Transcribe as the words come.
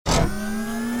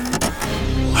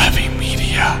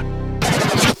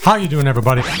How you doing,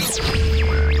 everybody?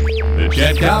 The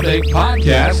Chet Coppock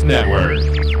Podcast Network.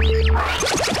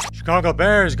 Chicago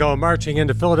Bears go marching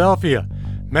into Philadelphia.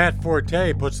 Matt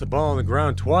Forte puts the ball on the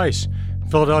ground twice.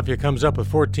 Philadelphia comes up with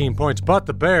 14 points, but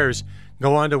the Bears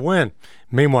go on to win.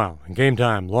 Meanwhile, game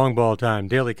time, long ball time,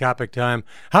 Daily Coppock time.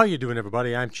 How you doing,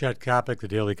 everybody? I'm Chet Coppock, the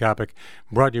Daily Coppock,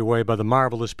 brought your way by the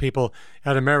marvelous people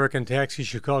at American Taxi,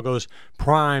 Chicago's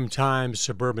prime time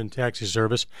suburban taxi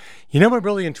service. You know what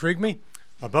really intrigued me?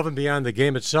 Above and beyond the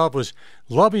game itself was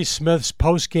Lovie Smith's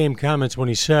post-game comments when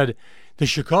he said the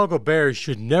Chicago Bears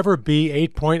should never be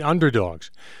 8-point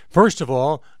underdogs. First of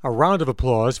all, a round of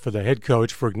applause for the head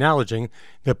coach for acknowledging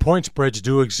that point spreads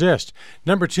do exist.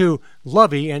 Number two,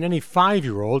 Lovie and any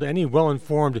 5-year-old, any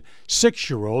well-informed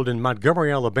 6-year-old in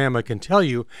Montgomery, Alabama can tell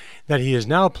you that he is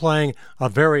now playing a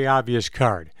very obvious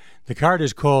card. The card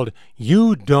is called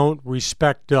You Don't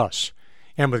Respect Us.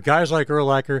 And with guys like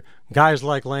Urlacher, guys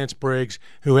like Lance Briggs,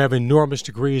 who have enormous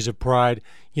degrees of pride,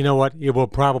 you know what? It will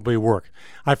probably work.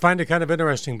 I find it kind of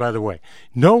interesting, by the way.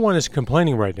 No one is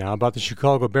complaining right now about the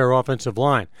Chicago Bear offensive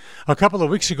line. A couple of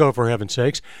weeks ago, for heaven's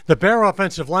sakes, the Bear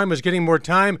offensive line was getting more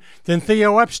time than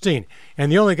Theo Epstein.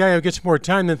 And the only guy who gets more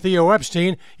time than Theo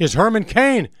Epstein is Herman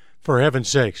Cain, for heaven's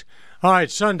sakes. All right,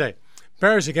 Sunday,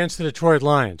 Bears against the Detroit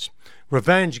Lions.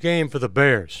 Revenge game for the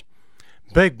Bears.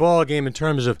 Big ball game in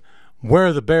terms of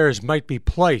where the Bears might be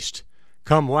placed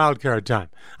come wildcard time.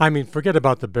 I mean, forget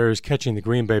about the Bears catching the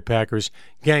Green Bay Packers.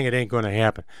 Gang, it ain't going to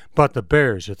happen. But the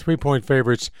Bears are 3-point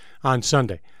favorites on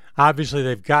Sunday. Obviously,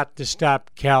 they've got to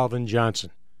stop Calvin Johnson.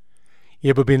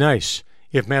 It would be nice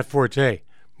if Matt Forte,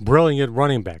 brilliant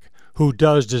running back, who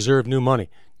does deserve new money,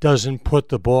 doesn't put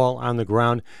the ball on the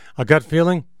ground. A gut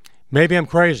feeling? Maybe I'm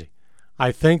crazy.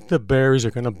 I think the Bears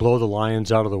are going to blow the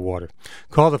Lions out of the water.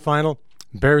 Call the final,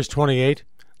 Bears 28,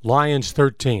 Lions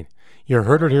 13. You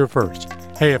heard it here first.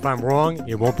 Hey, if I'm wrong,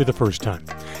 it won't be the first time.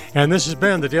 And this has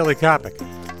been the Daily Coppock,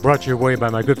 brought your way by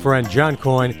my good friend John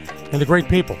Coyne and the great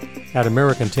people at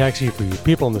American Taxi for you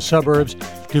people in the suburbs,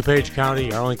 DuPage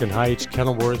County, Arlington Heights,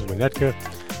 Kenilworth, Winnetka,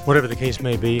 whatever the case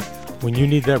may be. When you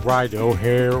need that ride to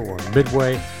O'Hare or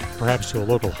Midway, perhaps to a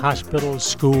local hospital,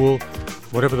 school,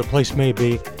 whatever the place may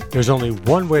be, there's only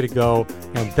one way to go,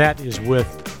 and that is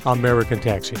with American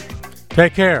Taxi.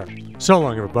 Take care. So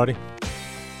long, everybody.